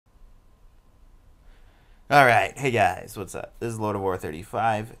Alright, hey guys, what's up? This is Lord of War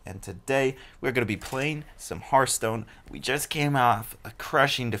 35, and today we're going to be playing some Hearthstone. We just came off a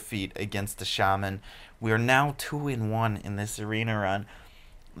crushing defeat against the Shaman. We are now 2-1 in this arena run.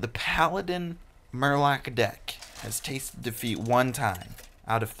 The Paladin Murloc deck has tasted defeat one time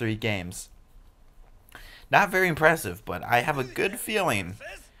out of 3 games. Not very impressive, but I have a good feeling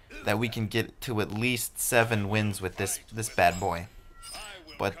that we can get to at least 7 wins with this bad boy.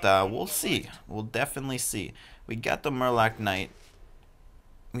 But we'll see. We'll definitely see. We got the Murloc Knight.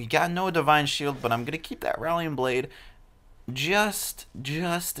 We got no Divine Shield, but I'm going to keep that Rallying Blade just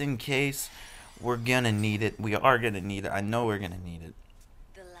in case we're going to need it. We are going to need it. I know we're going to need it.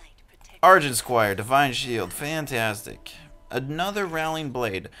 Argent Squire, Divine Shield, fantastic. Another Rallying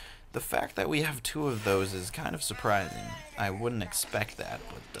Blade. The fact that we have 2 of those is kind of surprising. I wouldn't expect that,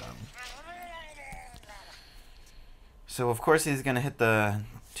 but so of course he's gonna hit the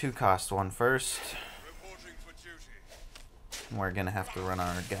 2-cost one first. We're gonna have to run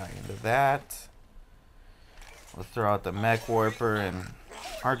our guy into that. We'll throw out the Mech Warper, and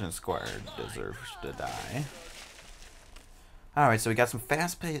Argent Squire deserves to die. Alright, so we got some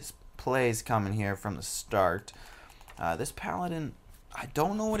fast-paced plays coming here from the start. This Paladin, I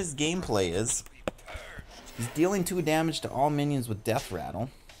don't know what his gameplay is. He's dealing 2 damage to all minions with Death Rattle.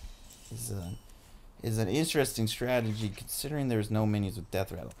 Is an interesting strategy considering there's no minions with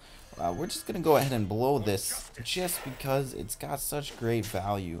Death Rattle. We're just going to go ahead and blow this just because it's got such great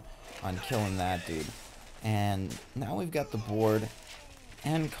value on killing that dude. And now we've got the board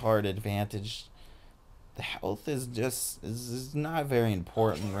and card advantage. The health is not very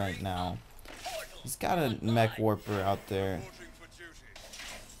important right now. He's got a Mech Warper out there.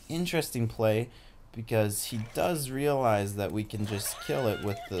 Interesting play because he does realize that we can just kill it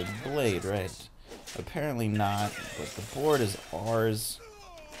with the blade, right? Apparently not, but the board is ours.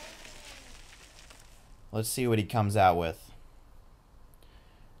 Let's see what he comes out with.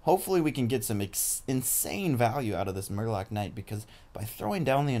 Hopefully we can get some insane value out of this Murloc Knight, because by throwing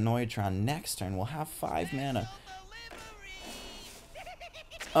down the Annoyatron next turn, we'll have 5 mana.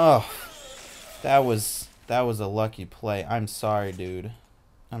 Oh, that was a lucky play. I'm sorry, dude.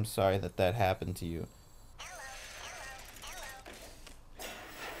 I'm sorry that happened to you.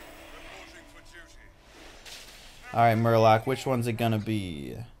 Alright, Murloc, which one's it gonna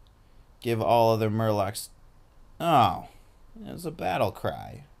be? Give all other Murlocs... Oh, it was a battle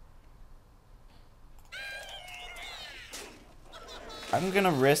cry. I'm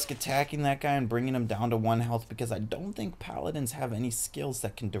gonna risk attacking that guy and bringing him down to 1 health because I don't think Paladins have any skills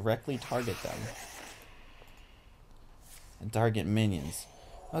that can directly target them. And target minions.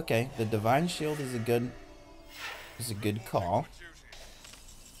 Okay, the Divine Shield is a good call.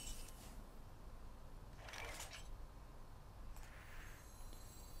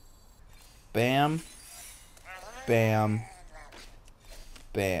 Bam, bam,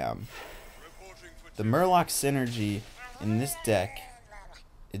 bam. The Murloc synergy in this deck,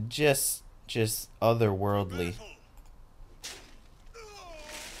 it just otherworldly.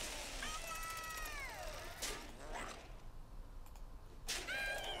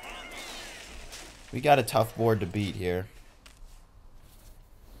 We got a tough board to beat here.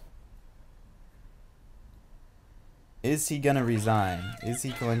 Is he gonna resign? Is he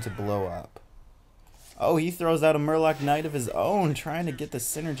going to blow up? Oh, he throws out a Murloc Knight of his own, trying to get the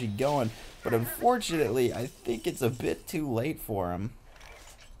synergy going. But unfortunately, I think it's a bit too late for him.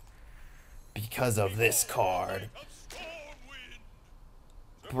 Because of this card.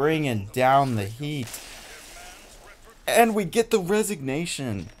 Bringing down the heat. And we get the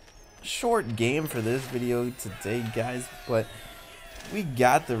resignation. Short game for this video today, guys, but we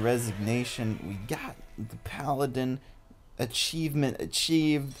got the resignation. We got the Paladin achievement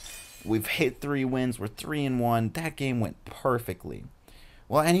achieved. We've hit 3 wins. We're 3-1. That game went perfectly.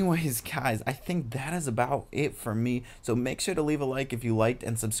 Well, anyways, guys, I think that is about it for me. So make sure to leave a like if you liked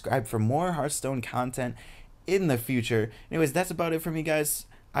and subscribe for more Hearthstone content in the future. Anyways, that's about it for me, guys.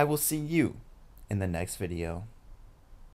 I will see you in the next video.